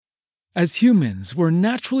As humans, we're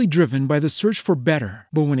naturally driven by the search for better.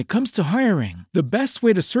 But when it comes to hiring, the best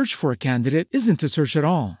way to search for a candidate isn't to search at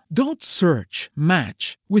all. Don't search,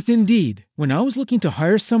 match with Indeed. When I was looking to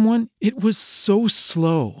hire someone, it was so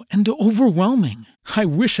slow and overwhelming. I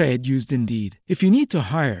wish I had used Indeed. If you need to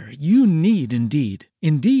hire, you need Indeed.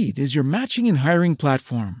 Indeed is your matching and hiring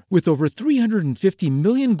platform with over 350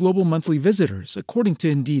 million global monthly visitors, according to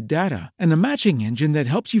Indeed data, and a matching engine that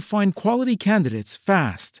helps you find quality candidates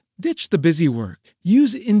fast. Ditch the busy work.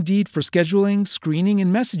 Use Indeed for scheduling, screening,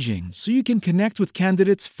 and messaging so you can connect with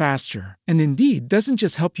candidates faster. And Indeed doesn't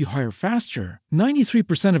just help you hire faster.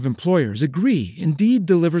 93% of employers agree Indeed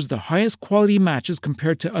delivers the highest quality matches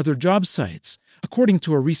compared to other job sites, according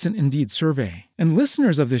to a recent Indeed survey. And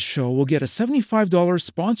listeners of this show will get a $75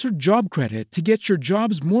 sponsored job credit to get your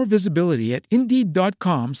jobs more visibility at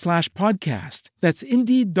Indeed.com/podcast. That's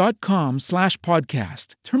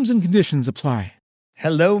Indeed.com/podcast. Terms and conditions apply.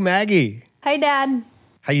 Hello, Maggie. Hi, Dad.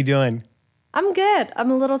 How you doing? I'm good. I'm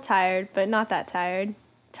a little tired, but not that tired.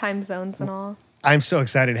 Time zones and all. I'm so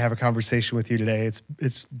excited to have a conversation with you today.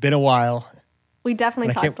 It's been a while. We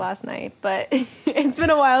definitely talked last night, but it's been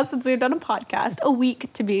a while since we've done a podcast. A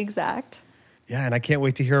week, to be exact. Yeah, and I can't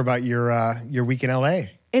wait to hear about your week in LA.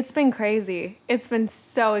 It's been crazy. It's been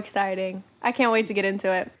so exciting. I can't wait to get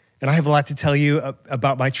into it. And I have a lot to tell you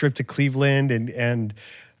about my trip to Cleveland and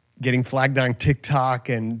getting flagged on TikTok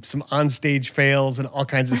and some onstage fails and all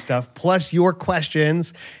kinds of stuff, plus your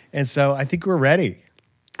questions. And so I think we're ready.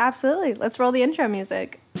 Absolutely. Let's roll the intro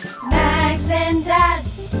music. Mags and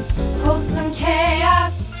Dads, wholesome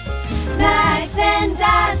chaos. Mags and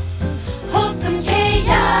Dads, wholesome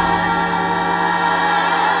chaos.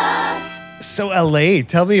 So LA,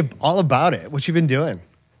 tell me all about it. What you've been doing?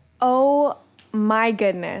 Oh my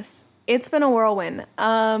goodness. It's been a whirlwind.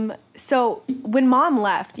 So when Mom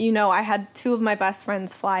left, I had two of my best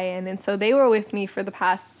friends fly in, and so they were with me for the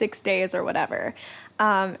past 6 days or whatever.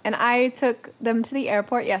 And I took them to the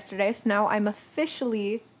airport yesterday, so now I'm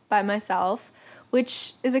officially by myself,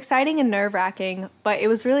 which is exciting and nerve-wracking, but it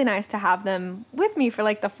was really nice to have them with me for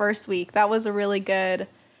the first week. That was a really good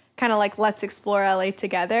kind of let's explore LA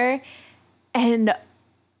together. And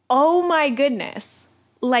oh my goodness.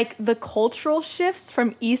 The cultural shifts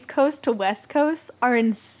from East Coast to West Coast are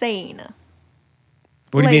insane.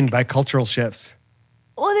 What do you mean by cultural shifts?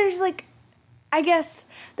 Well, there's I guess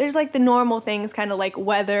there's the normal things, kind of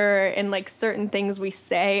weather and certain things we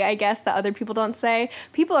say, I guess, that other people don't say.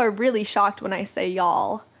 People are really shocked when I say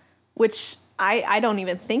y'all, which I don't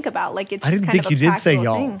even think about. It's just kind of a practical thing. I didn't think you did say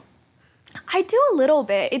y'all. I do a little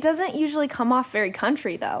bit. It doesn't usually come off very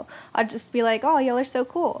country, though. I'd just be like, oh, y'all are so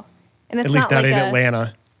cool. And it's at least not in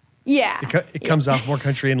Atlanta. Yeah. It comes off more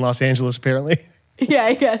country in Los Angeles, apparently. Yeah,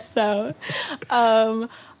 I guess so.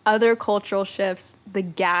 Other cultural shifts, the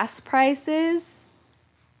gas prices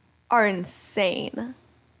are insane.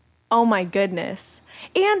 Oh my goodness.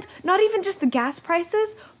 And not even just the gas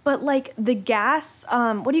prices, but the gas,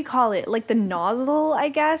 what do you call it? The nozzle, I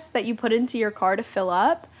guess, that you put into your car to fill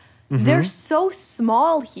up. Mm-hmm. They're so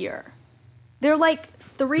small here. They're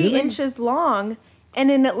 3 inches long. And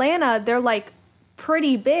in Atlanta, they're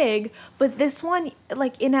pretty big, but this one,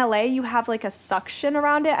 in LA, you have a suction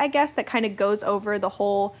around it, I guess, that kind of goes over the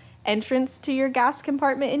whole entrance to your gas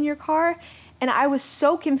compartment in your car. And I was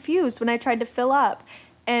so confused when I tried to fill up,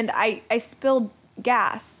 and I spilled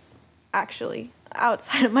gas, actually,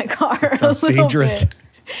 outside of my car. That sounds dangerous.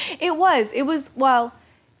 It was, well,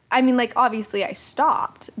 I mean, obviously I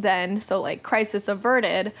stopped then, so, crisis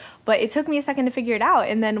averted, but it took me a second to figure it out,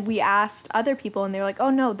 and then we asked other people, and they were like, oh,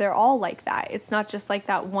 no, they're all like that. It's not just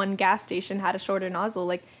that one gas station had a shorter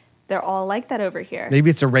nozzle. They're all like that over here. Maybe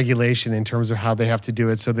it's a regulation in terms of how they have to do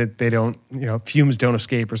it so that they don't, fumes don't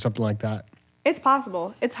escape or something like that. It's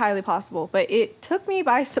possible. It's highly possible, but it took me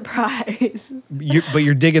by surprise. But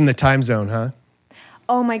you're digging the time zone, huh?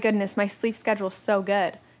 Oh, my goodness, my sleep schedule is so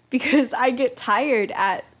good. Because I get tired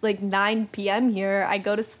at 9 p.m. here. I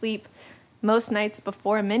go to sleep most nights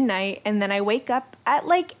before midnight, and then I wake up at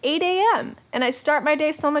 8 a.m. and I start my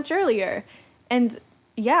day so much earlier. And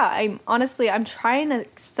yeah, I'm trying to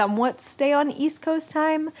somewhat stay on East Coast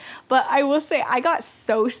time, but I will say I got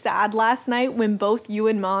so sad last night when both you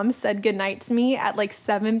and Mom said goodnight to me at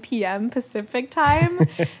 7 p.m. Pacific time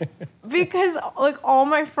because all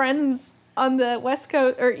my friends on the West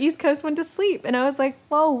Coast or East Coast went to sleep. And I was like,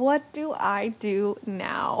 well, what do I do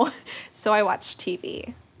now? So I watched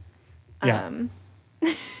TV. Yeah.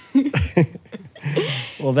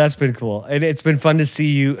 Well, that's been cool. And it's been fun to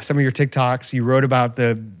see some of your TikToks. You wrote about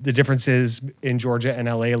the differences in Georgia and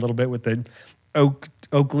LA a little bit with the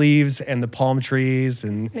oak leaves and the palm trees.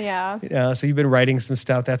 And Yeah. so you've been writing some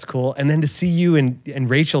stuff. That's cool. And then to see you and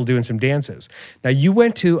Rachel doing some dances. Now, you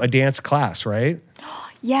went to a dance class, right?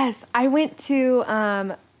 Yes, I went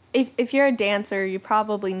to, if you're a dancer, you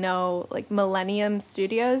probably know like Millennium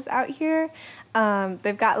Studios out here.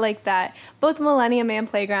 They've got like that, both Millennium and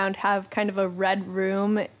Playground have kind of a red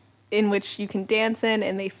room in which you can dance in,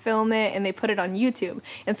 and they film it and they put it on YouTube.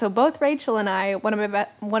 And so both Rachel and I,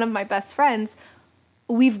 one of my best friends,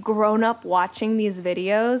 we've grown up watching these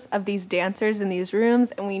videos of these dancers in these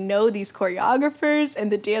rooms, and we know these choreographers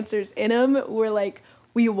and the dancers in them.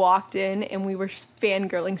 We walked in and we were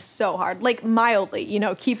fangirling so hard, like mildly,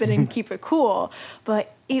 keep it cool.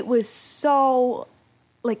 But it was so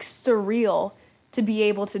like surreal to be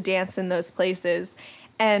able to dance in those places.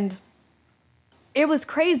 And it was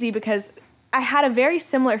crazy because I had a very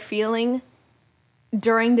similar feeling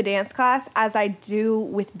during the dance class as I do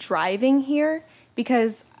with driving here.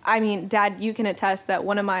 Because, I mean, Dad, you can attest that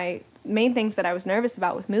one of my main things that I was nervous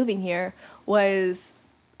about with moving here was,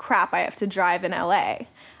 crap, I have to drive in LA.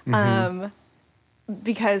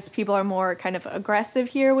 Because people are more kind of aggressive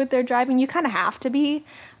here with their driving. You kind of have to be.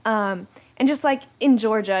 And just like in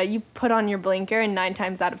Georgia, you put on your blinker and 9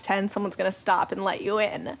 times out of 10, someone's going to stop and let you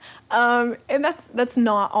in. And that's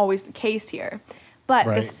not always the case here. But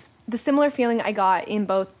right. the similar feeling I got in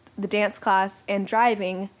both the dance class and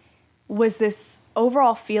driving was this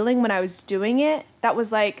overall feeling when I was doing it that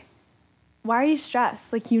was like, why are you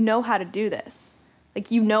stressed? Like, you know how to do this. Like,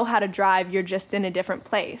 you know how to drive. You're just in a different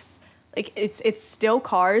place. Like, it's still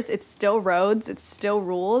cars. It's still roads. It's still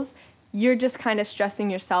rules. You're just kind of stressing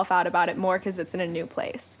yourself out about it more because it's in a new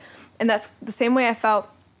place. And that's the same way I felt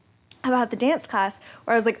about the dance class,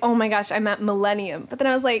 where I was like, oh my gosh, I'm at Millennium. But then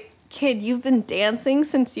I was like, kid, you've been dancing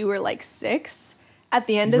since you were like 6. At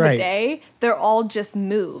the end of the day, they're all just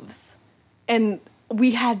moves. And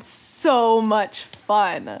we had so much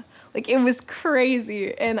fun. Like, it was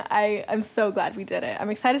crazy. And I'm so glad we did it. I'm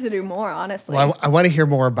excited to do more, honestly. Well, I want to hear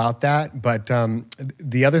more about that. But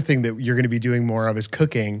the other thing that you're going to be doing more of is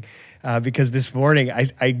cooking. Because this morning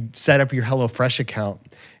I set up your HelloFresh account.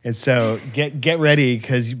 And so get ready,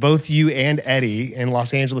 because both you and Eddie in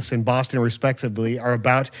Los Angeles and Boston, respectively, are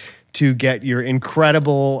about to get your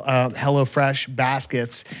incredible HelloFresh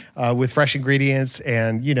baskets with fresh ingredients.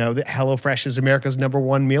 And, the HelloFresh is America's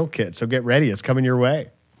 #1 meal kit. So get ready. It's coming your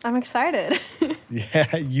way. I'm excited.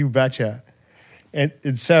 Yeah, you betcha.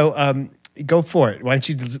 And so go for it. Why don't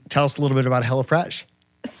you tell us a little bit about HelloFresh?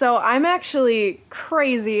 So I'm actually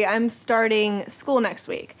crazy. I'm starting school next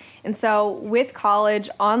week. And so with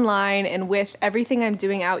college online and with everything I'm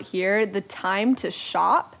doing out here, the time to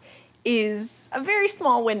shop is a very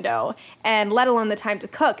small window. And let alone the time to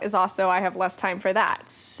cook is also, I have less time for that.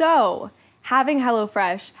 So having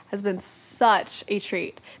HelloFresh has been such a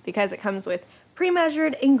treat because it comes with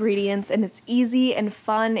pre-measured ingredients, and it's easy and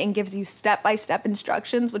fun and gives you step-by-step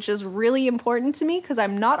instructions, which is really important to me because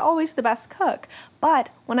I'm not always the best cook. But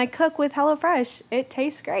when I cook with HelloFresh, it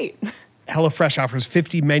tastes great. HelloFresh offers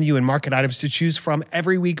 50 menu and market items to choose from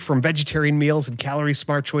every week, from vegetarian meals and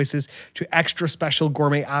calorie-smart choices to extra special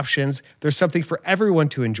gourmet options. There's something for everyone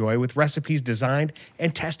to enjoy, with recipes designed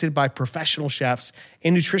and tested by professional chefs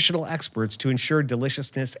and nutritional experts to ensure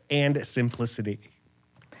deliciousness and simplicity.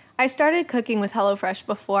 I started cooking with HelloFresh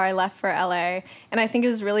before I left for LA, and I think it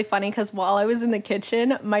was really funny because while I was in the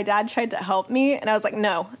kitchen, my dad tried to help me, and I was like,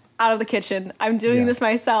 no, out of the kitchen. I'm doing this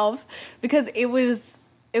myself, because it was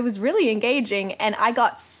really engaging, and I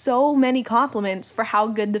got so many compliments for how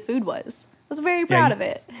good the food was. I was very proud of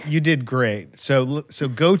it. You did great. So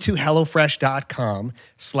go to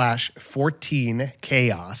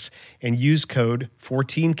HelloFresh.com/14chaos and use code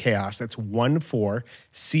 14chaos. That's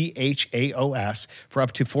 14CHAOS for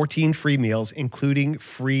up to 14 free meals, including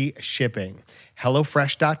free shipping.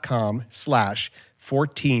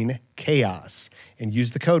 HelloFresh.com/14chaos and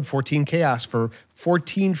use the code 14chaos for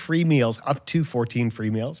 14 free meals, up to 14 free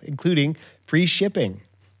meals, including free shipping.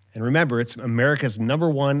 And remember, it's America's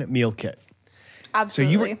 #1 meal kit.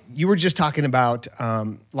 Absolutely. So you were just talking about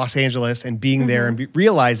Los Angeles and being there and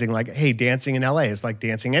realizing, like, hey, dancing in LA is like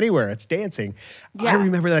dancing anywhere. It's dancing. Yeah. I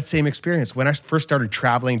remember that same experience when I first started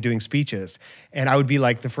traveling, doing speeches, and I would be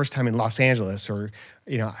like, the first time in Los Angeles, or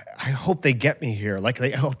I hope they get me here. Like, I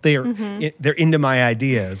hope they're into my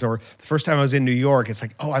ideas. Or the first time I was in New York, it's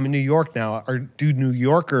like, oh, I'm in New York now. Or do New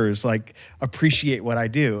Yorkers like appreciate what I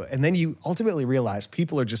do? And then you ultimately realize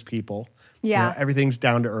people are just people. Yeah. Everything's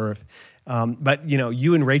down to earth. But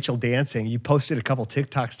you and Rachel dancing, you posted a couple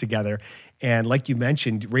TikToks together. And like you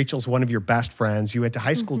mentioned, Rachel's one of your best friends. You went to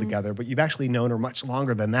high school together, but you've actually known her much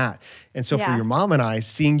longer than that. And so for your mom and I,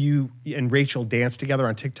 seeing you and Rachel dance together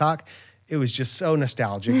on TikTok, it was just so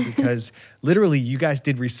nostalgic because literally you guys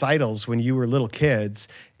did recitals when you were little kids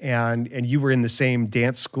and you were in the same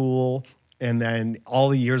dance school and then all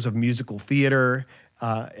the years of musical theater,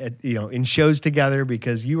 in shows together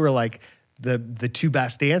because you were like the two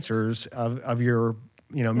best dancers of your,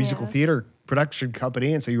 musical theater production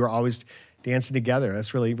company. And so you were always dancing together.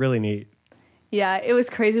 That's really, really neat. Yeah, it was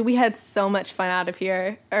crazy. We had so much fun out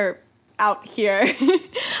here.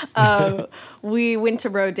 We went to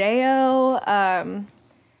Rodeo.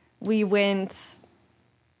 We went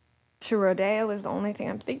to Rodeo was the only thing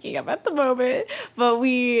I'm thinking of at the moment. But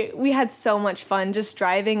we had so much fun just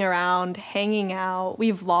driving around, hanging out.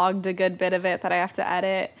 We vlogged a good bit of it that I have to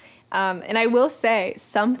edit. And I will say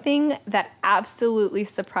something that absolutely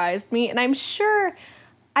surprised me, and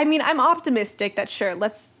I'm optimistic that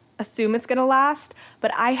let's assume it's going to last,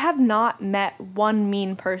 but I have not met one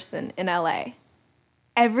mean person in LA.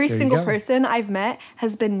 Every single person I've met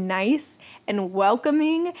has been nice and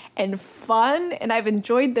welcoming and fun, and I've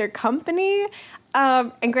enjoyed their company.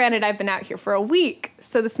 And granted, I've been out here for a week,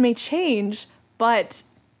 so this may change, but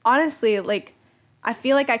honestly, I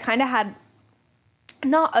feel like I kind of had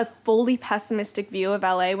not a fully pessimistic view of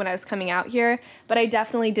LA when I was coming out here, but I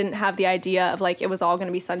definitely didn't have the idea of it was all going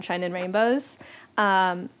to be sunshine and rainbows.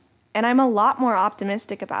 And I'm a lot more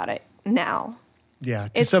optimistic about it now. Yeah,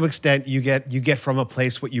 to some extent, you get from a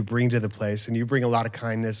place what you bring to the place, and you bring a lot of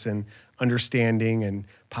kindness and understanding and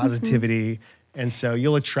positivity, and so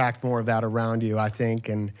you'll attract more of that around you, I think,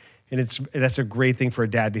 and that's a great thing for a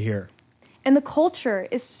dad to hear. And the culture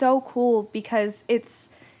is so cool because it's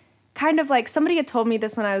kind of like somebody had told me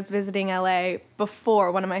this when I was visiting LA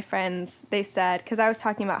before. One of my friends, they said, because I was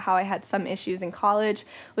talking about how I had some issues in college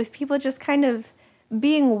with people just kind of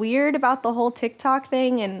being weird about the whole TikTok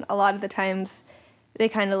thing, and a lot of the times they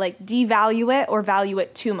kind of devalue it or value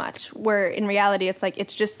it too much, where in reality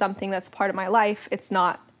it's just something that's part of my life. It's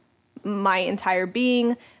not my entire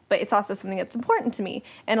being, but it's also something that's important to me.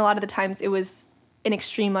 And a lot of the times it was an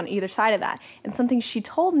extreme on either side of that. And something she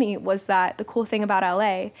told me was that the cool thing about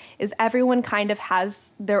LA is everyone kind of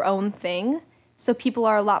has their own thing. So people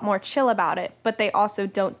are a lot more chill about it, but they also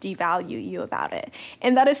don't devalue you about it.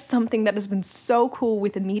 And that is something that has been so cool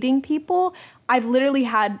with meeting people. I've literally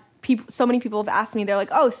had so many people have asked me, they're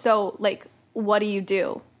like, oh, so what do you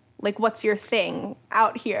do? What's your thing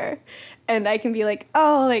out here? And I can be like,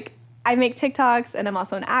 oh, I make TikToks and I'm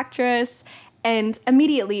also an actress. And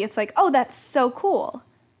immediately it's oh, that's so cool.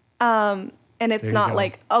 And it's not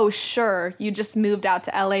oh, sure, you just moved out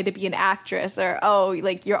to LA to be an actress, or, oh,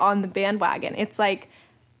 you're on the bandwagon. It's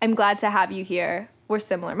I'm glad to have you here. We're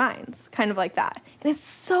similar minds, kind of like that. And it's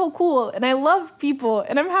so cool. And I love people,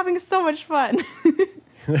 and I'm having so much fun.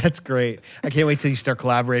 That's great. I can't wait till you start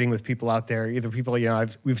collaborating with people out there, either people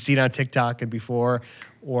we've seen on TikTok and before,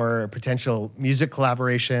 or potential music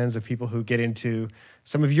collaborations of people who get into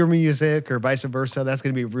some of your music or vice versa. That's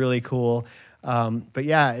going to be really cool. But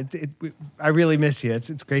yeah, I really miss you.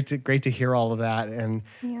 It's great to hear all of that, and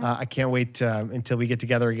I can't wait until we get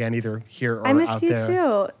together again, either here or out there. I miss you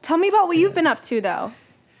too. Tell me about what you've been up to, though.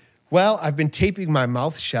 Well, I've been taping my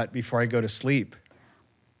mouth shut before I go to sleep.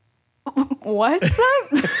 What's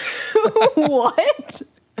that? What?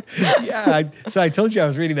 Yeah, so I told you I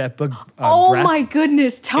was reading that book. My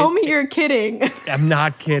goodness! Tell me you're kidding. I'm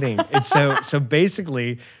not kidding. And so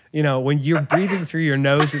basically, when you're breathing through your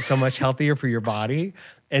nose, it's so much healthier for your body.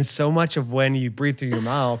 And so much of when you breathe through your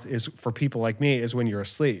mouth is, for people like me, is when you're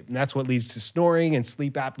asleep. And that's what leads to snoring and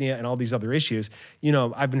sleep apnea and all these other issues.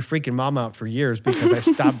 I've been freaking mom out for years because I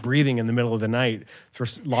stopped breathing in the middle of the night for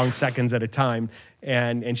long seconds at a time.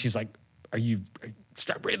 And she's like,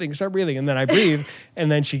 start breathing. And then I breathe, and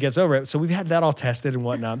then she gets over it. So we've had that all tested and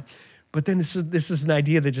whatnot. But then this is an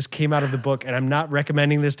idea that just came out of the book, and I'm not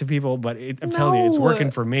recommending this to people, but I'm telling you, it's working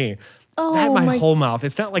for me. I had my whole mouth.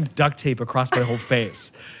 It's not like duct tape across my whole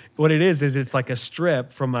face. What it is it's like a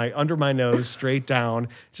strip from under my nose straight down,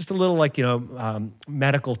 just a little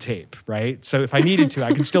medical tape, right? So if I needed to,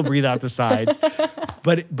 I can still breathe out the sides.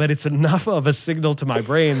 But it's enough of a signal to my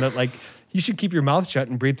brain that you should keep your mouth shut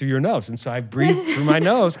and breathe through your nose. And so I breathe through my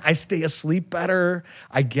nose. I stay asleep better.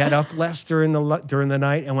 I get up less during the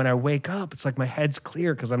night. And when I wake up, it's like my head's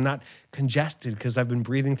clear because I'm not congested because I've been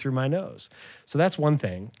breathing through my nose. So that's one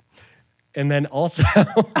thing. And then also...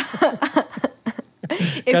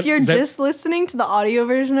 If you're just listening to the audio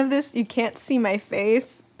version of this, you can't see my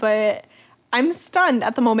face, but I'm stunned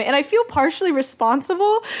at the moment, and I feel partially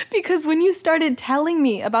responsible because when you started telling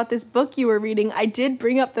me about this book you were reading, I did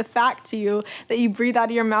bring up the fact to you that you breathe out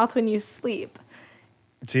of your mouth when you sleep.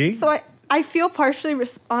 See? So I feel partially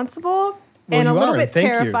responsible and a little bit Thank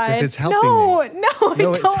terrified. you, 'cause it's helping no, me. No, I No,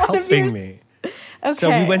 don't it's want to helping be. me. Okay, So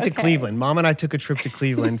we went to okay. Cleveland. Mom and I took a trip to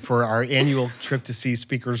Cleveland for our annual trip to see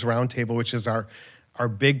Speakers Roundtable, which is our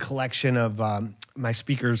big collection of my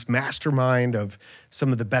speakers mastermind of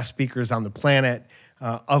some of the best speakers on the planet,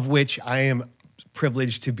 of which I am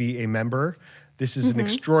privileged to be a member. This is an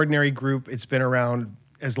extraordinary group. It's been around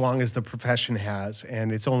as long as the profession has,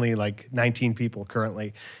 and it's only like 19 people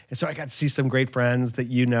currently. And so I got to see some great friends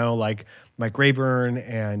that you know, like Mike Rayburn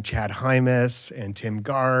and Chad Hymas and Tim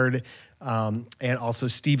Gard, and also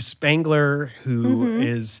Steve Spangler, who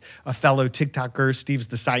is a fellow TikToker. Steve's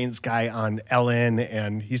the science guy on Ellen,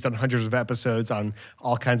 and he's done hundreds of episodes on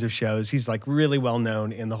all kinds of shows. He's like really well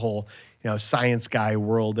known in the whole, science guy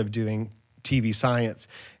world of doing TV science,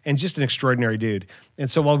 and just an extraordinary dude. And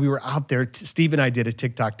so while we were out there, Steve and I did a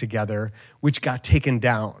TikTok together, which got taken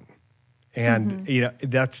down. And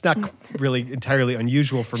that's not really entirely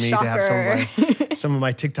unusual for me to have some of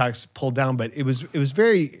my TikToks pulled down, but it was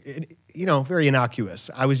very very innocuous.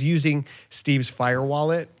 I was using Steve's Fire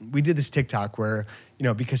Wallet. We did this TikTok where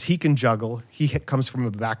because he can juggle, he comes from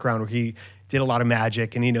a background where he did a lot of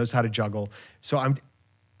magic and he knows how to juggle. So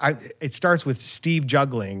it starts with Steve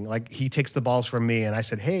juggling. Like he takes the balls from me and I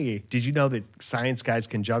said, hey, did you know that science guys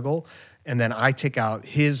can juggle? And then I take out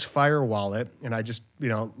his Fire Wallet and I just,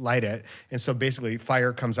 light it. And so basically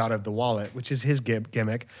fire comes out of the wallet, which is his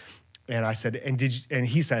gimmick. And I said, and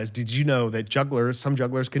he says, did you know that some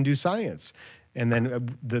jugglers can do science? And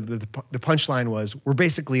then the punchline was, we're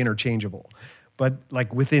basically interchangeable. But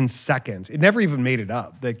like within seconds, it never even made it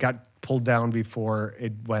up. That got pulled down before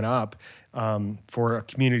it went up for a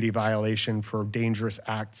community violation for dangerous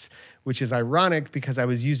acts, which is ironic because I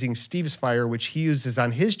was using Steve's Fire, which he uses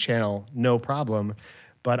on his channel, no problem.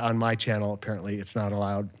 But on my channel, apparently it's not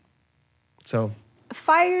allowed. So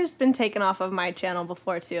Fire's been taken off of my channel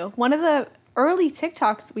before too. One of the early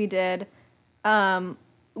TikToks we did,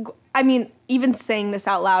 even saying this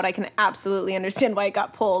out loud, I can absolutely understand why it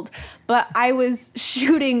got pulled. But I was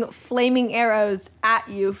shooting flaming arrows at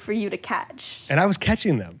you for you to catch. And I was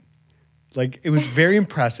catching them. Like, it was very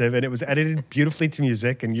impressive, and it was edited beautifully to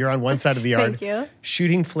music, and you're on one side of the yard Thank you.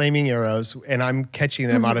 shooting flaming arrows, and I'm catching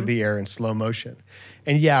them out of the air in slow motion.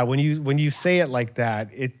 And yeah, when you say it like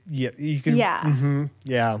that, you can... Yeah.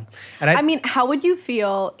 Yeah. And how would you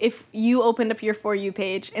feel if you opened up your For You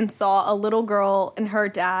page and saw a little girl and her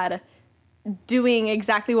dad doing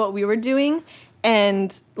exactly what we were doing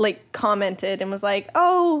and, commented and was like,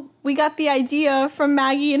 oh, we got the idea from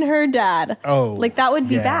Maggie and her dad. Oh, that would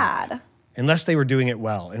be yeah. bad. Unless they were doing it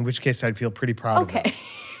well, in which case I'd feel pretty proud of them. Okay.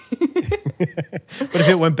 But if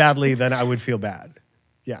it went badly, then I would feel bad.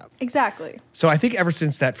 Yeah. Exactly. So I think ever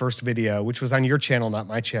since that first video, which was on your channel, not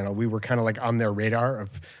my channel, we were kind of on their radar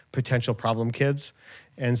of potential problem kids.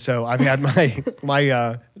 And so I've had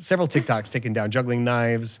my several TikToks taken down, juggling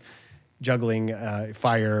knives, juggling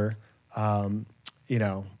fire, doing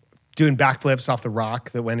backflips off the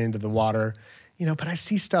rock that went into the water. But I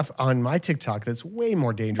see stuff on my TikTok that's way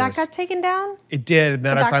more dangerous. That got taken down? It did, and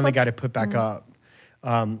then I finally backflip? got it put back up.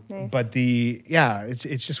 Nice. But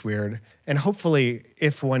it's just weird. And hopefully,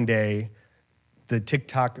 if one day the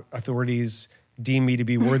TikTok authorities deem me to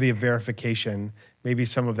be worthy of verification, maybe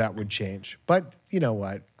some of that would change. But you know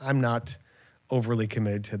what? I'm not overly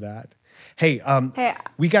committed to that. Hey,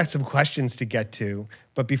 we got some questions to get to,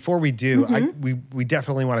 but before we do, we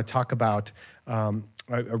definitely want to talk about a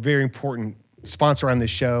very important sponsor on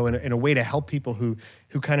this show and a way to help people who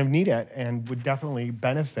kind of need it and would definitely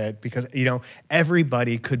benefit because,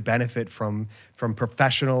 everybody could benefit from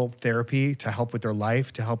professional therapy to help with their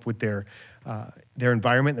life, to help with their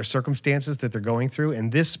environment, their circumstances that they're going through.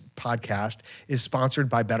 And this podcast is sponsored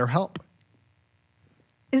by BetterHelp.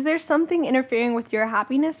 Is there something interfering with your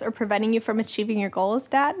happiness or preventing you from achieving your goals,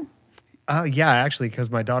 Dad? Yeah, actually,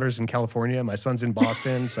 because my daughter's in California, my son's in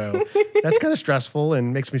Boston, so that's kind of stressful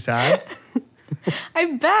and makes me sad.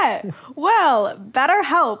 I bet. Well,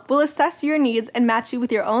 BetterHelp will assess your needs and match you with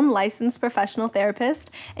your own licensed professional therapist,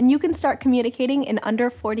 and you can start communicating in under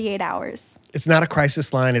 48 hours. It's not a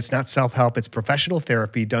crisis line. It's not self-help. It's professional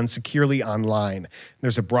therapy done securely online.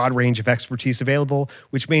 There's a broad range of expertise available,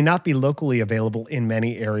 which may not be locally available in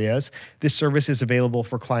many areas. This service is available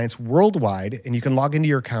for clients worldwide, and you can log into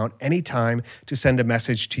your account anytime to send a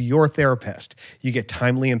message to your therapist. You get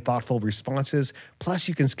timely and thoughtful responses, plus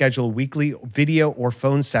you can schedule weekly video or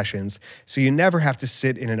phone sessions, so you never have to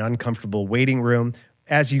sit in an uncomfortable waiting room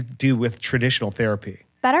as you do with traditional therapy.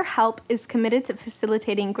 BetterHelp is committed to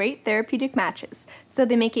facilitating great therapeutic matches, so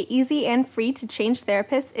they make it easy and free to change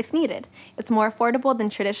therapists if needed. It's more affordable than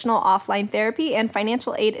traditional offline therapy, and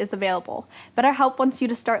financial aid is available. BetterHelp wants you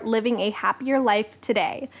to start living a happier life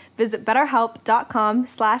today. Visit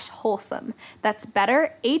BetterHelp.com/wholesome. That's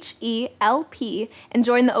better, HELP, and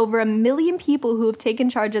join the over 1 million people who have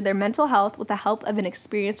taken charge of their mental health with the help of an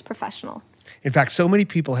experienced professional. In fact, so many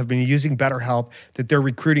people have been using BetterHelp that they're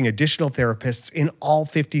recruiting additional therapists in all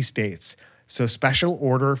 50 states. So special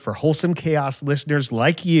order for Wholesome Chaos listeners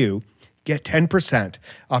like you, get 10%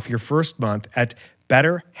 off your first month at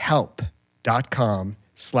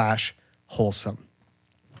betterhelp.com/wholesome.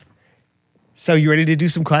 So you ready to do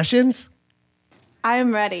some questions? I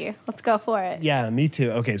am ready. Let's go for it. Yeah, me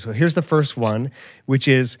too. Okay, so here's the first one, which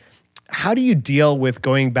is, how do you deal with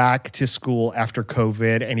going back to school after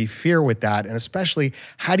COVID? Any fear with that? And especially,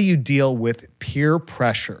 how do you deal with peer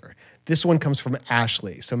pressure? This one comes from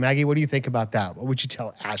Ashley. So Maggie, what do you think about that? What would you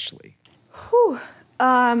tell Ashley?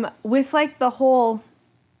 With like the whole,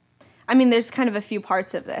 I mean, there's kind of a few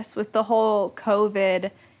parts of this. With the whole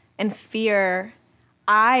COVID and fear,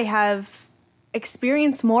 I have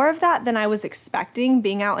experienced more of that than I was expecting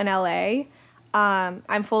being out in LA.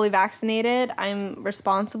 I'm fully vaccinated. I'm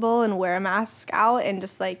responsible and wear a mask out and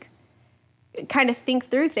just like kind of think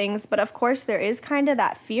through things. But of course there is kind of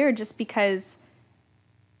that fear just because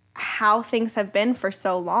how things have been for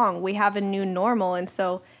so long. We have a new normal. And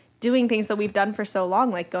so doing things that we've done for so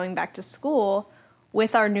long, like going back to school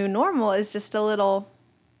with our new normal is just a little,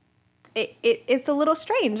 it's a little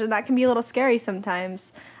strange, and that can be a little scary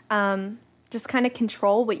sometimes. Just kind of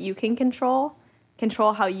control what you can control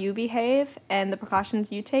how you behave and the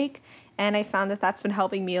precautions you take. And I found that that's been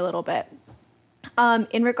helping me a little bit.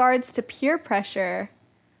 In regards to peer pressure,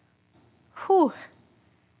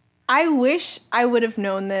 I wish I would have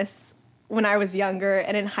known this when I was younger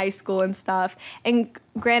and in high school and stuff. And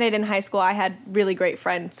granted, in high school, I had really great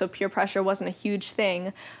friends, so peer pressure wasn't a huge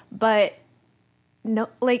thing. But no,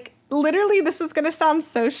 like, literally, this is going to sound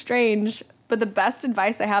so strange, but the best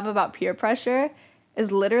advice I have about peer pressure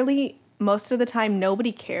is literally, most of the time,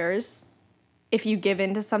 nobody cares if you give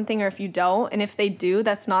in to something or if you don't. And if they do,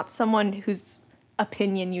 that's not someone whose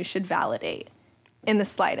opinion you should validate in the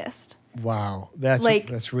slightest. Wow.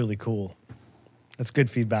 That's really cool. That's good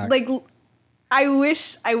feedback. Like, I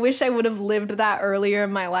wish I would have lived that earlier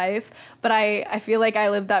in my life, but I feel like I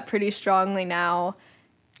live that pretty strongly now.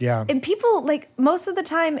 Yeah. And people, like, most of the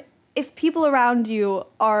time, if people around you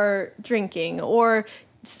are drinking or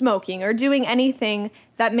smoking or doing anything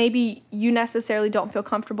that maybe you necessarily don't feel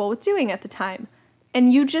comfortable with doing at the time,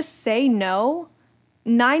 and you just say no,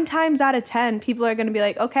 9 times out of 10, people are going to be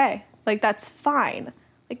like, okay, like, that's fine.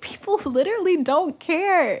 Like, people literally don't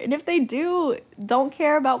care. And if they do, don't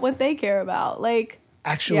care about what they care about. Like,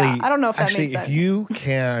 actually, yeah, I don't know if that makes sense. If you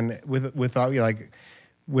can, without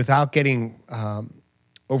getting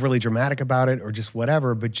overly dramatic about it or just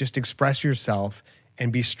whatever, but just express yourself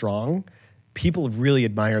and be strong, people really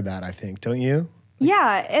admire that, I think, don't you?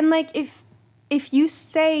 Yeah, and like if you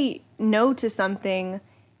say no to something,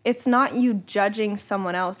 it's not you judging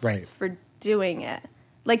someone else for doing it.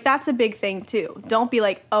 Like, that's a big thing too. Don't be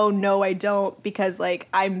like, oh no, I don't, because like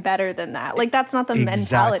I'm better than that. Like, that's not the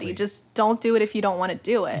mentality. Just don't do it if you don't want to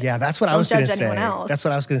do it. Yeah, that's what I was going to say. That's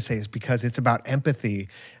what I was going to say, is because it's about empathy.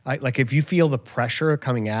 Like, if you feel the pressure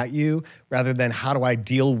coming at you, rather than how do I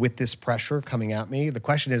deal with this pressure coming at me, the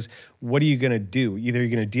question is, what are you going to do? Either you're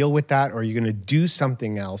going to deal with that or you're going to do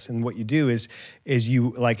something else. And what you do is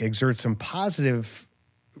you like exert some positive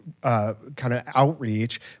kind of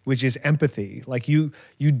outreach, which is empathy. Like, you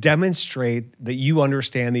demonstrate that you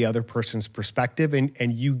understand the other person's perspective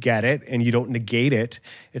and you get it and you don't negate it.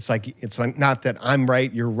 It's like not that I'm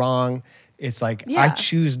right, you're wrong. It's like, I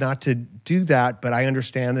choose not to do that, but I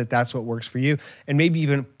understand that that's what works for you. And maybe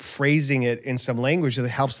even phrasing it in some language that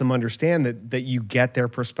helps them understand that you get their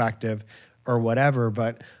perspective or whatever.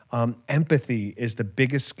 But empathy is the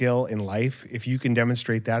biggest skill in life. If you can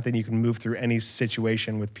demonstrate that, then you can move through any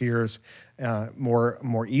situation with peers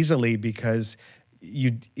more easily, because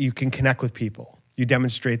you can connect with people. You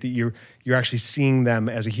demonstrate that you're actually seeing them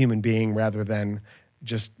as a human being rather than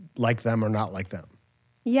just like them or not like them.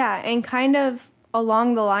 Yeah, and kind of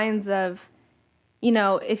along the lines of, you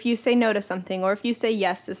know, if you say no to something or if you say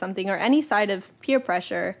yes to something or any side of peer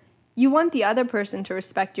pressure, you want the other person to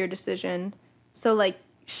respect your decision. So, like,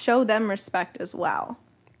 show them respect as well.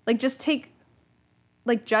 Like, just take,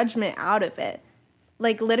 like, judgment out of it.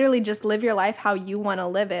 Like, literally just live your life how you want to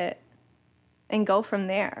live it and go from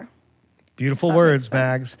there. Beautiful words,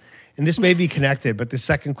 Mags. And this may be connected, but the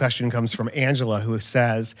second question comes from Angela, who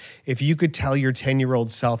says, if you could tell your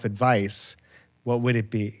 10-year-old self advice, what would it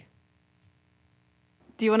be?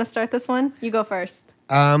 Do you want to start this one? You go first.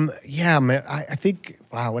 Yeah, man, I think,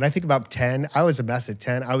 wow, when I think about 10, I was a mess at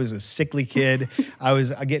 10. I was a sickly kid. I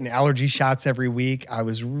was getting allergy shots every week. I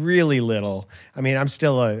was really little. I mean, I'm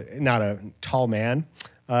still not a tall man,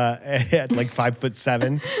 at like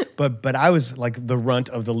 5'7", but I was like the runt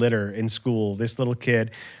of the litter in school, this little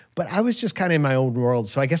kid. But I was just kind of in my own world.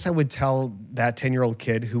 So I guess I would tell that 10-year-old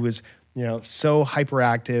kid who was, so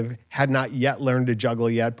hyperactive, had not yet learned to juggle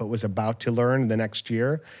yet, but was about to learn the next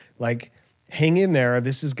year, like, hang in there.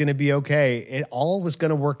 This is going to be okay. It all was going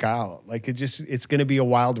to work out. Like, it's going to be a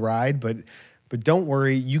wild ride, but don't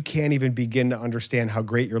worry. You can't even begin to understand how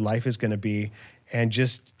great your life is going to be, and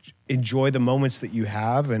just enjoy the moments that you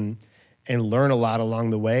have and learn a lot along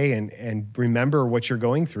the way, and remember what you're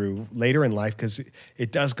going through later in life, because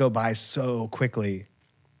it does go by so quickly.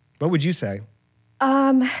 What would you say?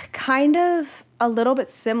 Kind of a little bit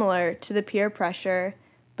similar to the peer pressure,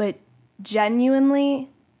 but genuinely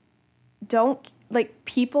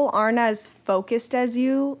people aren't as focused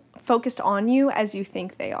on you as you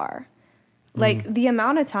think they are. Like, the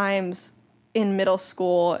amount of times in middle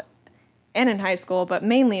school and in high school, but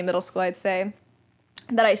mainly in middle school, I'd say,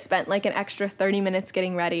 that I spent like an extra 30 minutes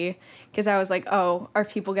getting ready because I was like, oh, are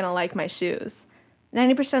people going to like my shoes?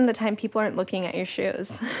 90% of the time, people aren't looking at your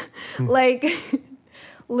shoes. Like,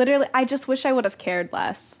 literally, I just wish I would have cared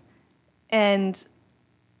less and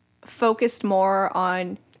focused more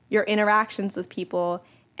on your interactions with people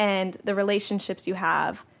and the relationships you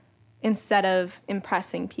have instead of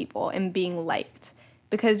impressing people and being liked.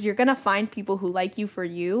 Because you're going to find people who like you for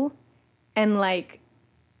you, and like,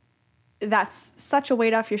 that's such a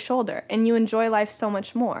weight off your shoulder, and you enjoy life so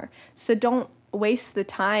much more. So don't waste the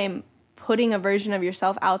time putting a version of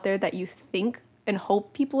yourself out there that you think and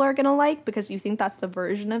hope people are going to like because you think that's the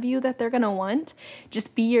version of you that they're going to want.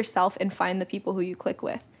 Just be yourself and find the people who you click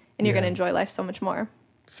with, and you're going to enjoy life so much more.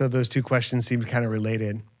 So those two questions seem kind of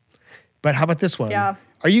related. But how about this one? Yeah.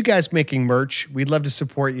 Are you guys making merch? We'd love to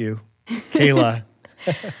support you. Kayla.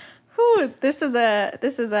 Whew, this is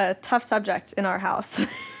a tough subject in our house.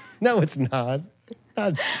 No, it's not.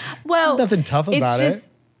 Well, nothing tough about it.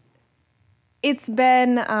 It's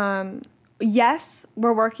been, yes,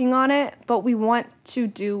 we're working on it, but we want to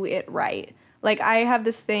do it right. Like, I have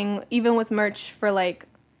this thing, even with merch for like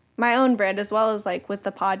my own brand as well as like with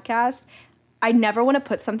the podcast, I never want to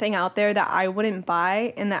put something out there that I wouldn't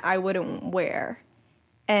buy and that I wouldn't wear.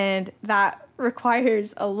 And that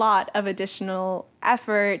requires a lot of additional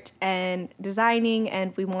effort and designing,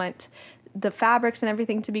 and we want the fabrics and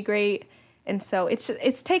everything to be great. And so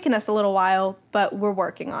it's taken us a little while, but we're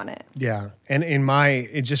working on it. Yeah. And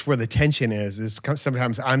it's just where the tension is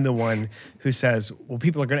sometimes I'm the one who says, well,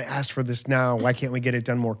 people are going to ask for this now. Why can't we get it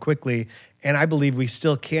done more quickly? And I believe we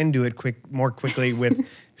still can do it more quickly with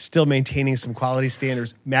still maintaining some quality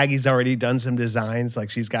standards. Maggie's already done some designs. Like,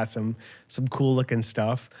 she's got some cool looking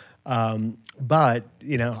stuff. But,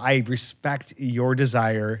 I respect your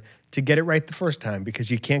desire to get it right the first time, because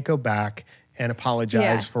you can't go back and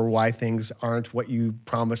apologize for why things aren't what you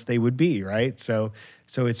promised they would be, right? So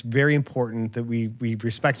it's very important that we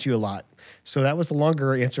respect you a lot. So that was a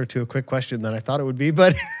longer answer to a quick question than I thought it would be,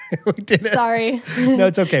 but we did it. Sorry. No,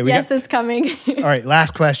 it's okay. It's coming. All right,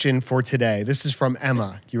 last question for today. This is from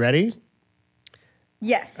Emma. You ready?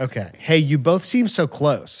 Yes. Okay. Hey, you both seem so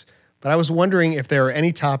close, but I was wondering if there are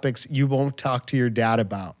any topics you won't talk to your dad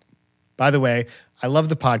about. By the way, I love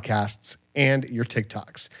the podcasts and your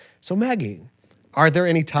TikToks. So Maggie, are there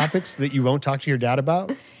any topics that you won't talk to your dad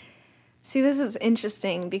about? See, this is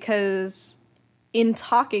interesting because in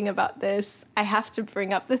talking about this, I have to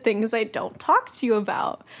bring up the things I don't talk to you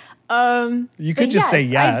about. You could just say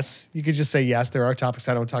yes. You could just say yes. There are topics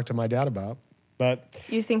I don't talk to my dad about. But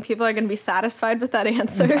you think people are going to be satisfied with that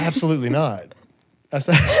answer? Absolutely not.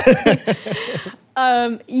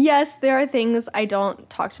 Yes, there are things I don't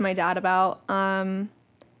talk to my dad about.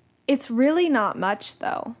 It's really not much,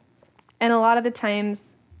 though. And a lot of the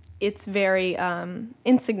times, it's very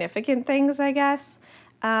insignificant things, I guess.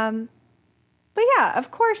 But yeah,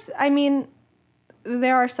 of course, I mean,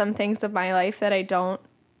 there are some things of my life that I don't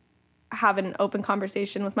have an open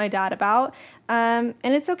conversation with my dad about. And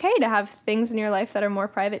it's okay to have things in your life that are more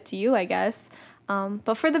private to you, I guess.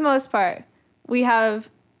 But for the most part, we have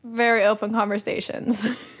very open conversations.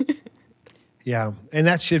 Yeah, and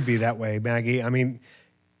that should be that way, Maggie. I mean,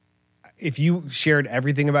 if you shared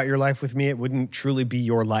everything about your life with me, it wouldn't truly be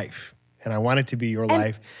your life. And I want it to be your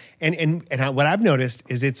life. And what I've noticed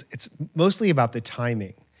is it's mostly about the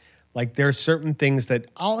timing. Like there are certain things that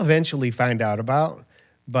I'll eventually find out about,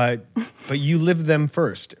 but you live them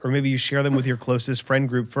first, or maybe you share them with your closest friend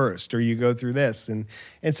group first, or you go through this. And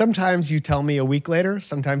sometimes you tell me a week later,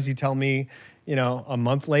 sometimes you tell me, a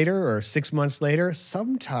month later or 6 months later.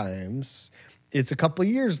 Sometimes it's a couple of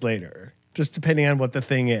years later, just depending on what the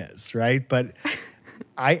thing is, right? But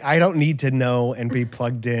I don't need to know and be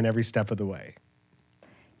plugged in every step of the way.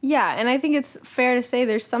 Yeah, and I think it's fair to say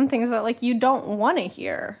there's some things that like you don't want to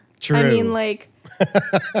hear. True. I mean, like,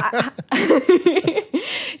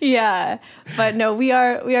 yeah, but no, we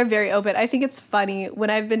are very open. I think it's funny when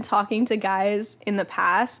I've been talking to guys in the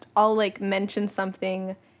past, I'll like mention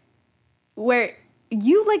something where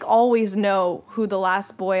you like always know who the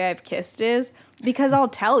last boy I've kissed is because I'll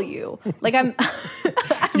tell you. Like I'm.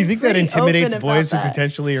 Do you think that intimidates boys who that.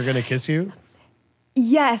 potentially are going to kiss you?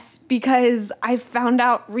 Yes, because I found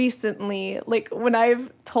out recently, like when I've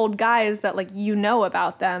told guys that like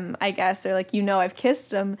about them, I guess, or like I've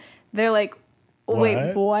kissed them, they're like,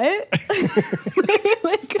 wait, what?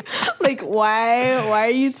 like why are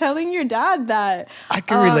you telling your dad that? I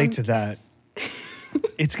can relate to that.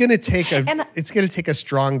 It's gonna take a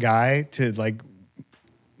strong guy to like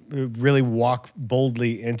really walk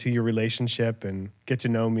boldly into your relationship and get to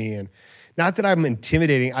know me. And not that I'm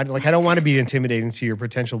intimidating. I don't want to be intimidating to your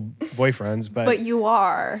potential boyfriends, but you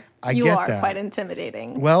are. You are quite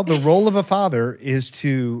intimidating. Well, the role of a father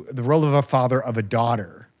of a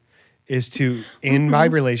daughter is to,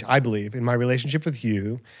 I believe, in my relationship with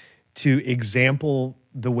you, to example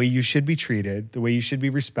the way you should be treated, the way you should be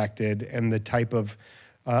respected, and the type of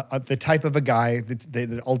a guy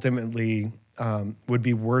that ultimately would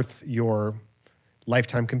be worth your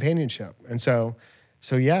lifetime companionship. And so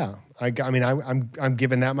yeah, I'm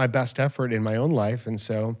giving that my best effort in my own life, and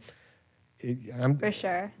so I'm for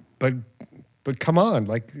sure. But come on,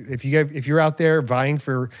 like if you're out there vying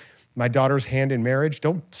for my daughter's hand in marriage,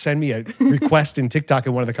 don't send me a request in TikTok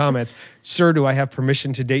in one of the comments. Sir, do I have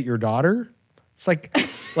permission to date your daughter? It's like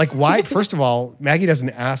why? First of all, Maggie doesn't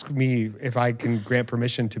ask me if I can grant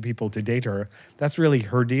permission to people to date her. That's really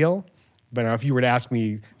her deal. But if you were to ask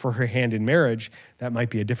me for her hand in marriage, that might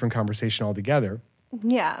be a different conversation altogether.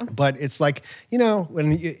 Yeah. But it's like,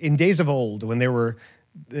 when in days of old, when there were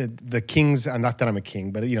the kings, not that I'm a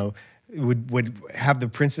king, but, would have the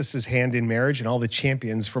princess's hand in marriage, and all the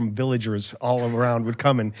champions from villagers all around would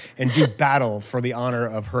come and do battle for the honor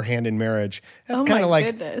of her hand in marriage. That's kind of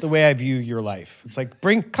like the way I view your life. It's like,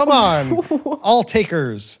 come on, all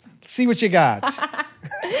takers, see what you got.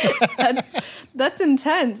 That's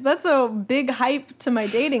intense. That's a big hype to my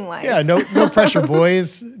dating life. Yeah, no pressure,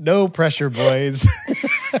 boys. No pressure, boys.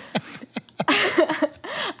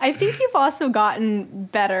 I think you've also gotten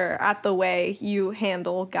better at the way you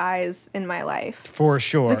handle guys in my life. For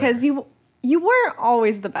sure. Because you weren't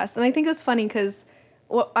always the best. And I think it was funny because,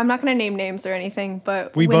 I'm not going to name names or anything,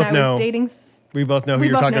 but we when both know. Was dating... We both know who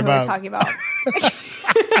you're talking about.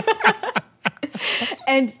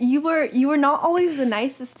 And you were not always the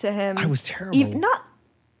nicest to him. I was terrible.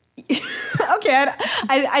 Okay,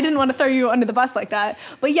 I didn't want to throw you under the bus like that.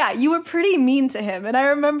 But yeah, you were pretty mean to him. And I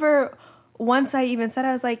remember once I even said,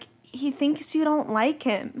 I was like, he thinks you don't like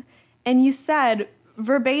him. And you said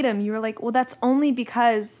verbatim, you were like, well, that's only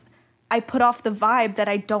because I put off the vibe that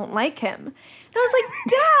I don't like him. And I was like,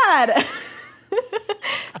 Dad,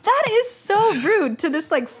 that is so rude to this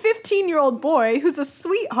like 15-year-old boy who's a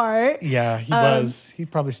sweetheart. Yeah, he was. He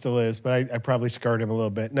probably still is, but I probably scarred him a little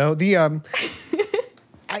bit. No,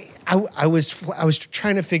 I was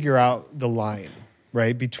trying to figure out the line,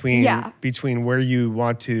 right, between where you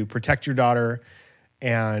want to protect your daughter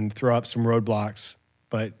and throw up some roadblocks,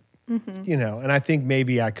 but and I think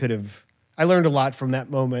maybe I learned a lot from that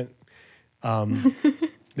moment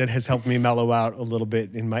that has helped me mellow out a little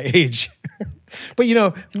bit in my age.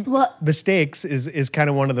 But mistakes is kind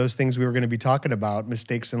of one of those things we were going to be talking about,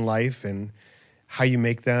 mistakes in life and how you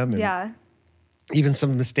make them. And even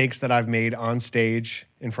some mistakes that I've made on stage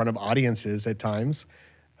in front of audiences at times.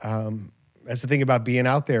 That's the thing about being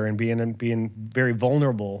out there and being very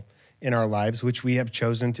vulnerable in our lives, which we have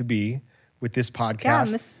chosen to be with this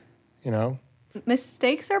podcast. Yeah,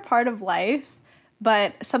 mistakes are part of life,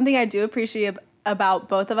 but something I do appreciate about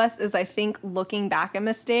both of us is I think looking back at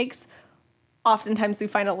mistakes, oftentimes we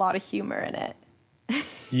find a lot of humor in it.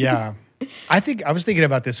 Yeah. I was thinking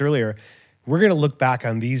about this earlier. We're going to look back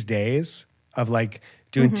on these days of like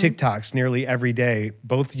doing TikToks nearly every day.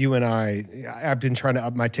 Both you and I've been trying to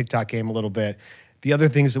up my TikTok game a little bit. The other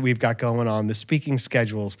things that we've got going on, the speaking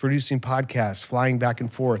schedules, producing podcasts, flying back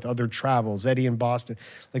and forth, other travels, Eddie in Boston.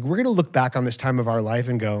 Like we're going to look back on this time of our life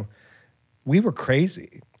and go, we were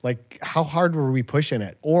crazy. Like, how hard were we pushing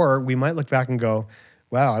it? Or we might look back and go,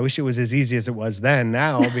 wow, I wish it was as easy as it was then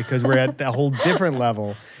now because we're at a whole different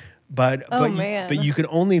level. But you can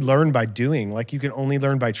only learn by doing. Like, you can only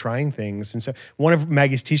learn by trying things. And so one of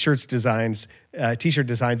Maggie's t-shirt designs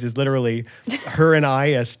is literally her and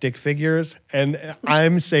I as stick figures. And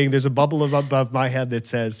I'm saying there's a bubble above my head that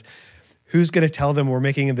says, who's going to tell them we're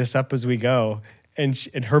making this up as we go? And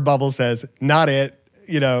her bubble says, not it,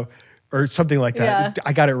 or something like that. Yeah.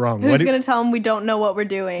 I got it wrong. Who's going to tell them we don't know what we're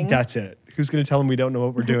doing? That's it. Who's going to tell them we don't know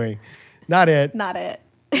what we're doing? Not it. Not it.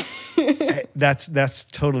 That's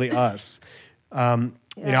totally us.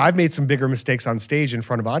 I've made some bigger mistakes on stage in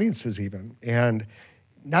front of audiences even, and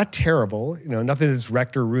not terrible, nothing that's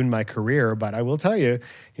wrecked or ruined my career, but I will tell you,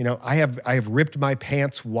 I have ripped my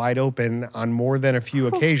pants wide open on more than a few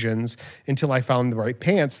occasions until I found the right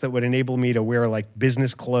pants that would enable me to wear like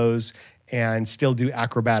business clothes and still do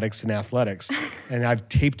acrobatics and athletics. And I've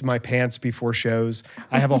taped my pants before shows.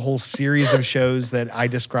 I have a whole series of shows that I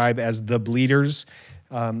describe as the bleeders,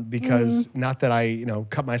 because not that I,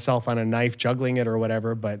 cut myself on a knife juggling it or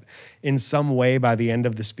whatever, but in some way by the end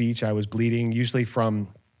of the speech, I was bleeding, usually from,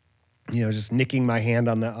 just nicking my hand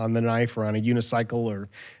on the knife or on a unicycle. Or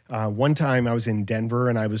one time I was in Denver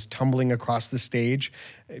and I was tumbling across the stage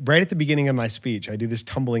right at the beginning of my speech. I do this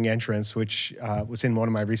tumbling entrance, which was in one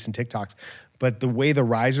of my recent TikToks. But the way the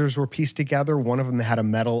risers were pieced together, one of them had a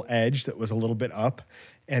metal edge that was a little bit up.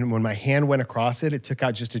 And when my hand went across it, it took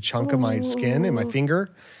out just a chunk of my skin and my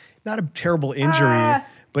finger. Not a terrible injury,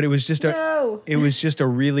 but it was just a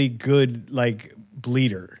really good like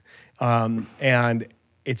bleeder. And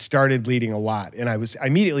it started bleeding a lot. And I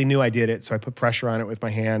immediately knew I did it. So I put pressure on it with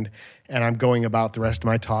my hand, and I'm going about the rest of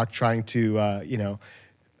my talk trying to,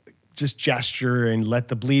 just gesture and let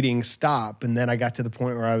the bleeding stop. And then I got to the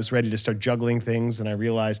point where I was ready to start juggling things, and I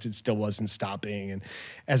realized it still wasn't stopping. And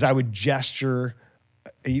as I would gesture,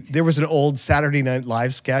 there was an old Saturday Night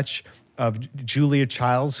Live sketch of Julia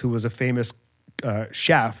Childs, who was a famous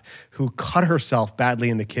chef, who cut herself badly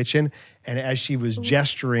in the kitchen. And as she was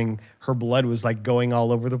gesturing, her blood was like going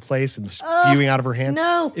all over the place and spewing out of her hand.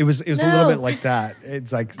 No, it was a little bit like that.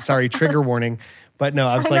 It's like, sorry, trigger warning. But no,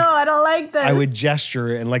 I was like, I don't like this. I would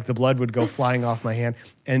gesture and like the blood would go flying off my hand.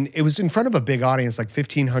 And it was in front of a big audience, like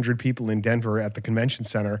 1,500 people in Denver at the convention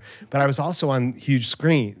center. But I was also on huge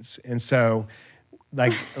screens. And so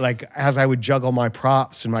like as I would juggle my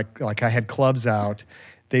props and I had clubs out,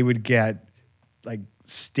 they would get like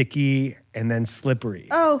sticky and then slippery.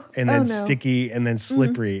 And then sticky and then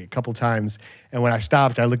slippery a couple times. And when I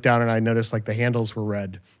stopped, I looked down and I noticed like the handles were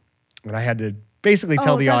red. And I had to basically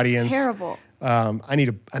tell the audience, terrible. I need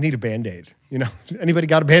a Band-Aid. Anybody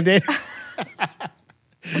got a Band-Aid?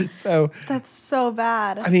 So that's so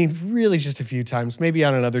bad. I mean, really just a few times. Maybe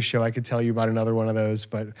on another show I could tell you about another one of those.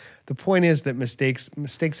 But the point is that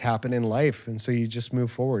mistakes happen in life. And so you just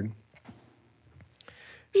move forward.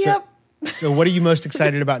 Yep. So what are you most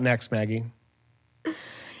excited about next, Maggie?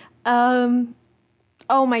 Oh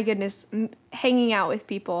my goodness. Hanging out with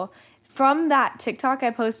people. From that TikTok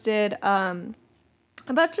I posted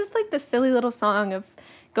about just like the silly little song of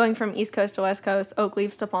going from East Coast to West Coast, oak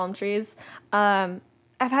leaves to palm trees.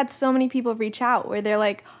 I've had so many people reach out where they're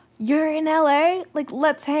like, you're in LA? Like,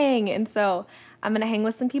 let's hang. And so I'm going to hang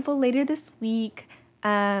with some people later this week.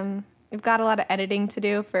 We've got a lot of editing to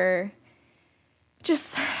do for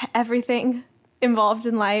just everything involved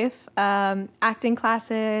in life, acting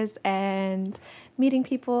classes and meeting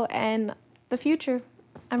people and the future.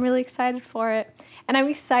 I'm really excited for it. And I'm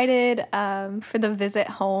excited for the visit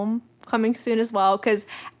home coming soon as well, because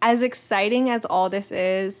as exciting as all this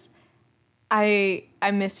is, I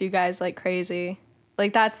miss you guys like crazy.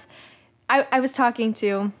 Like I was talking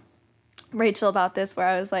to Rachel about this, where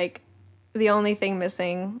I was like, the only thing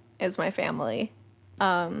missing is my family.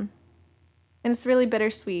 And it's really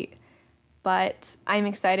bittersweet, but I'm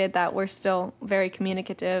excited that we're still very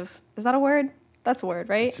communicative. Is that a word? That's a word,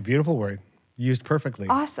 right? It's a beautiful word. Used perfectly.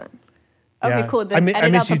 Awesome. Okay, yeah. cool. Then I miss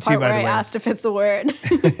out the you part too, by where the way. I asked if it's a word.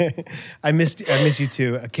 I miss you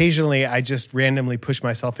too. Occasionally, I just randomly push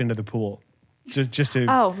myself into the pool, just to.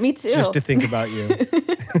 Oh, me too. Just to think about you.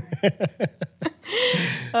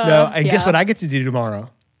 No, I guess what I get to do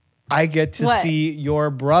tomorrow. I get to see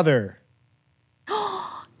your brother.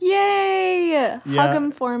 Yay! Yeah. Hug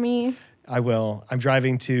him for me. I will. I'm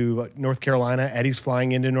driving to North Carolina. Eddie's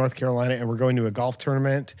flying into North Carolina, and we're going to a golf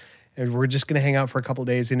tournament. And we're just going to hang out for a couple of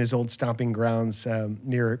days in his old stomping grounds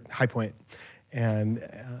near High Point. And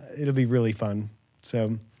it'll be really fun.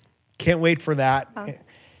 So can't wait for that. Oh.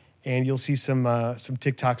 And you'll see some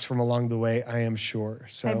TikToks from along the way, I am sure.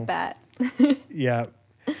 So I bet. Yeah.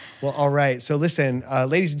 Well, all right. So listen,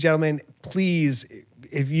 ladies and gentlemen, please,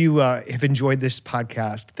 if you have enjoyed this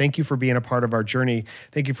podcast, thank you for being a part of our journey.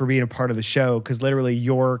 Thank you for being a part of the show, because literally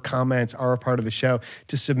your comments are a part of the show.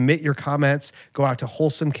 To submit your comments, go out to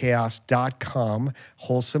wholesomechaos.com,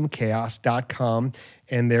 wholesomechaos.com.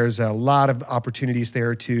 And there's a lot of opportunities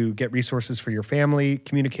there to get resources for your family,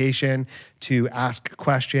 communication, to ask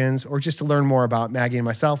questions, or just to learn more about Maggie and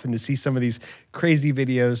myself and to see some of these crazy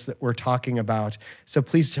videos that we're talking about. So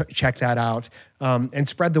please check that out and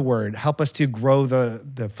spread the word. Help us to grow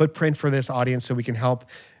the footprint for this audience so we can help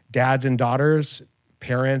dads and daughters,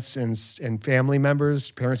 parents and family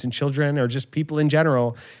members, parents and children, or just people in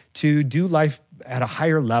general to do life at a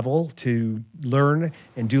higher level, to learn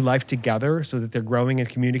and do life together so that they're growing and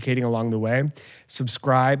communicating along the way.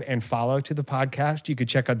 Subscribe and follow to the podcast. You could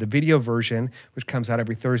check out the video version, which comes out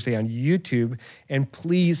every Thursday on YouTube. And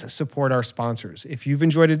please support our sponsors. If you've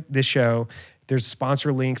enjoyed this show, there's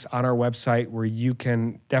sponsor links on our website where you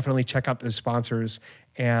can definitely check out those sponsors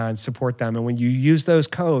and support them. And when you use those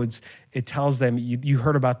codes, it tells them you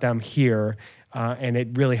heard about them here, and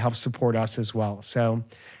it really helps support us as well. So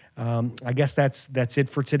I guess that's it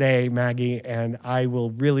for today, Maggie, and I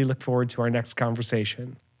will really look forward to our next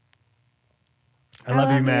conversation. I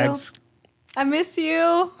love you, Mags. I miss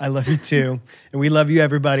you. I love you too. And we love you,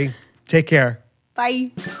 everybody. Take care.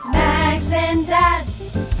 Bye. Mags and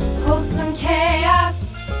Dads, wholesome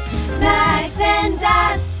chaos. Mags and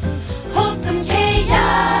Dads, wholesome chaos.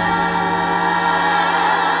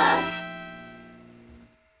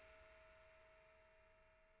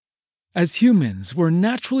 As humans, we're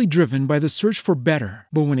naturally driven by the search for better.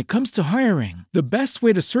 But when it comes to hiring, the best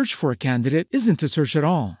way to search for a candidate isn't to search at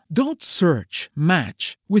all. Don't search,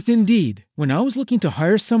 match with Indeed. When I was looking to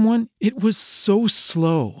hire someone, it was so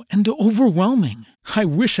slow and overwhelming. I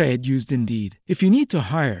wish I had used Indeed. If you need to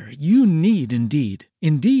hire, you need Indeed.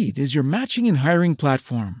 Indeed is your matching and hiring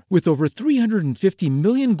platform with over 350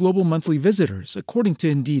 million global monthly visitors, according to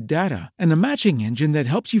Indeed data, and a matching engine that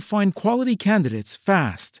helps you find quality candidates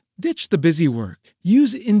fast. Ditch the busy work.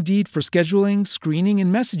 Use Indeed for scheduling, screening,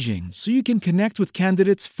 and messaging so you can connect with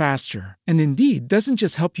candidates faster. And Indeed doesn't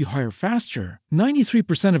just help you hire faster.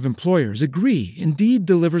 93% of employers agree Indeed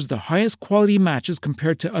delivers the highest quality matches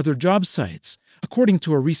compared to other job sites, according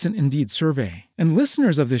to a recent Indeed survey. And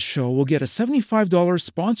listeners of this show will get a $75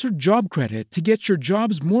 sponsored job credit to get your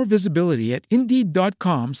jobs more visibility at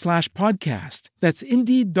Indeed.com/podcast. That's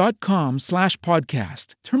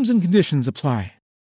Indeed.com/podcast. Terms and conditions apply.